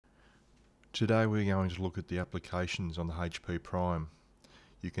Today we're going to look at the applications on the HP Prime.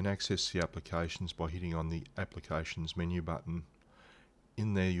 You can access the applications by hitting on the Applications menu button.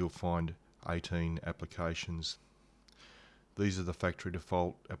 In there you'll find 18 applications. These are the factory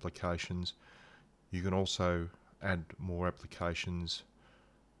default applications. You can also add more applications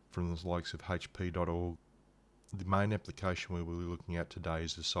from the likes of hp.org. The main application we will be looking at today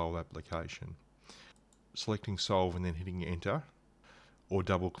is the Solve application. Selecting Solve and then hitting Enter, or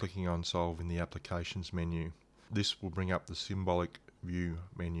double clicking on Solve in the Applications menu. This will bring up the Symbolic View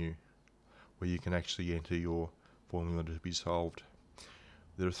menu, where you can actually enter your formula to be solved.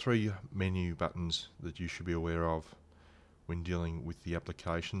 There are three menu buttons that you should be aware of when dealing with the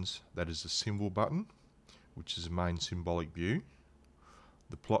applications. That is the Symbol button, which is the main symbolic view,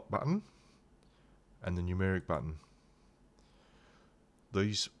 the Plot button, and the Numeric button.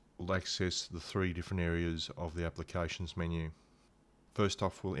 These will access the three different areas of the Applications menu. First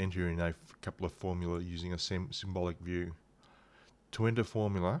off, we'll enter in a couple of formula using a symbolic view. To enter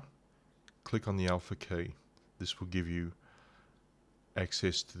formula, click on the alpha key. This will give you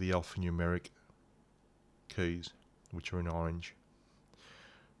access to the alphanumeric keys, which are in orange.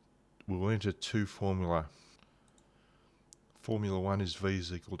 We'll enter two formula. Formula 1 is V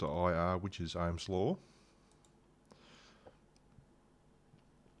is equal to IR, which is Ohm's law.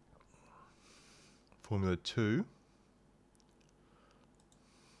 Formula 2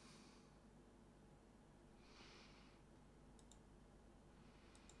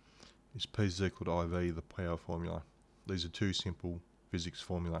 is P is equal to IV, the power formula. These are two simple physics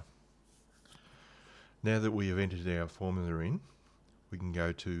formula. Now that we have entered our formula in, we can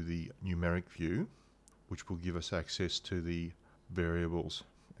go to the numeric view, which will give us access to the variables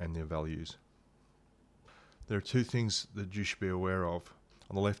and their values. There are two things that you should be aware of.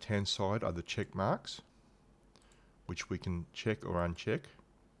 On the left hand side are the check marks, which we can check or uncheck,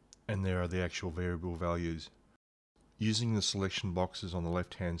 and there are the actual variable values. Using the selection boxes on the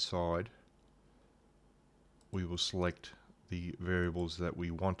left hand side, we will select the variables that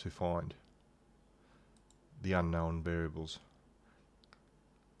we want to find, the unknown variables.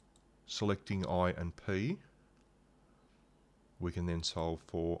 Selecting I and P, we can then solve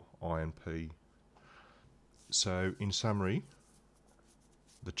for I and P. So in summary,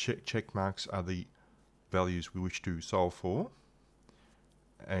 the check marks are the values we wish to solve for,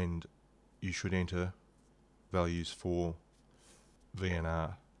 and you should enter values for V and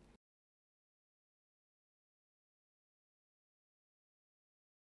R.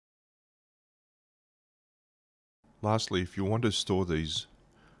 Lastly, if you want to store these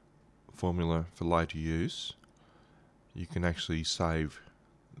formula for later use, you can actually save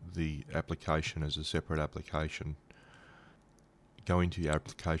the application as a separate application. Go into your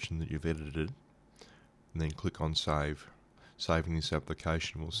application that you've edited and then click on Save. Saving this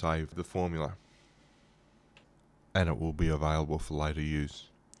application will save the formula, and it will be available for later use.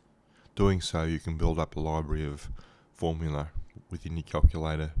 Doing so, you can build up a library of formula within your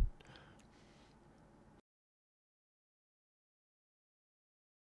calculator